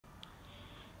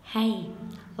Hey,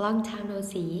 long time no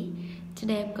see.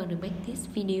 Today I'm gonna make this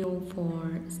video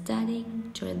for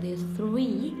studying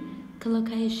 23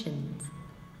 collocations.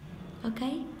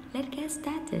 Okay, let's get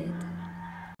started.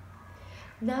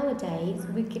 Nowadays,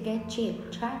 we can get cheap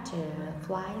charter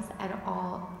flights and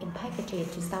all in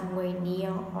packages to somewhere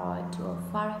near or to a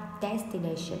far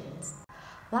destinations.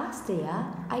 Last year,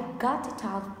 I got a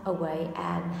time away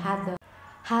and had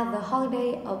the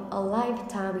holiday of a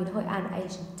lifetime in Hoi An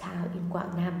Asian town in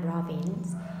Quảng Nam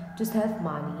province. To save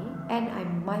money,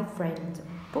 and my friend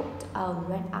booked a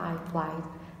red-eye flight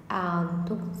and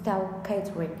took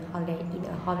self-catering holiday in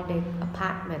a holiday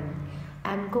apartment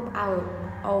and cook our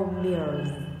own meals.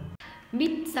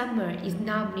 Midsummer is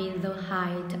normally the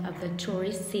height of the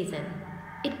tourist season.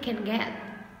 It can get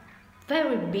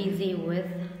very busy with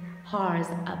hordes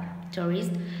of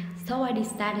tourists, so I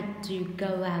decided to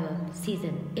go out of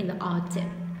season in the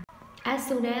autumn. As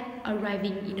soon as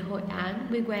arriving in Hoi An,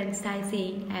 we went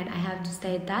sightseeing, and I have to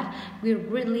say that we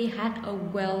really had a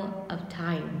well of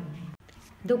time.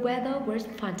 The weather was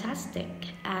fantastic,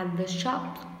 and the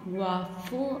shops were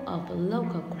full of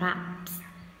local crafts.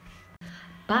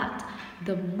 But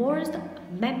the most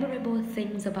memorable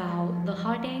things about the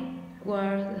holiday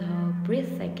were the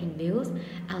breathtaking views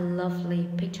and lovely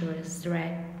picturesque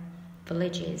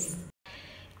villages.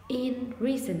 In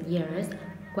recent years,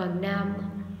 Quảng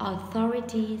Nam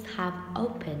authorities have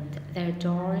opened their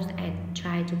doors and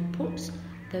tried to push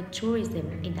the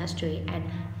tourism industry and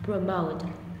promote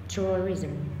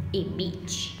tourism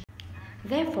image.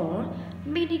 Therefore,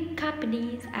 many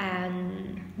companies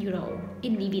and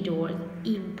individuals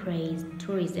embrace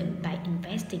tourism by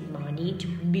investing money to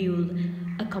build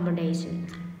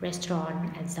accommodations,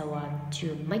 restaurants, and so on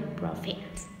to make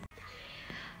profits.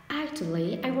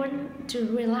 Actually, I want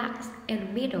to relax in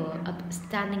the middle of a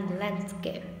stunning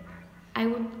landscape. I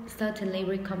would certainly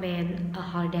recommend a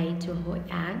holiday to Hoi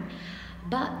An,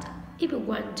 but if you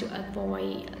want to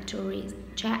avoid tourist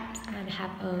traps and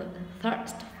have a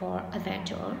thirst for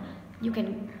adventure, you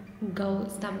can go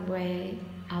somewhere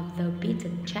off the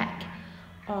beaten track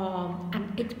or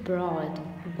unexplored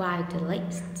wild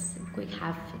lakes. We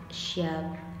have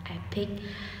sheer epic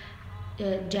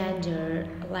danger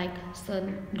like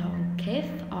Sun Dong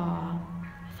Cave or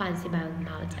Fancy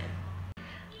Mountain.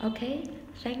 Okay,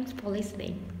 thanks for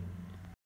listening.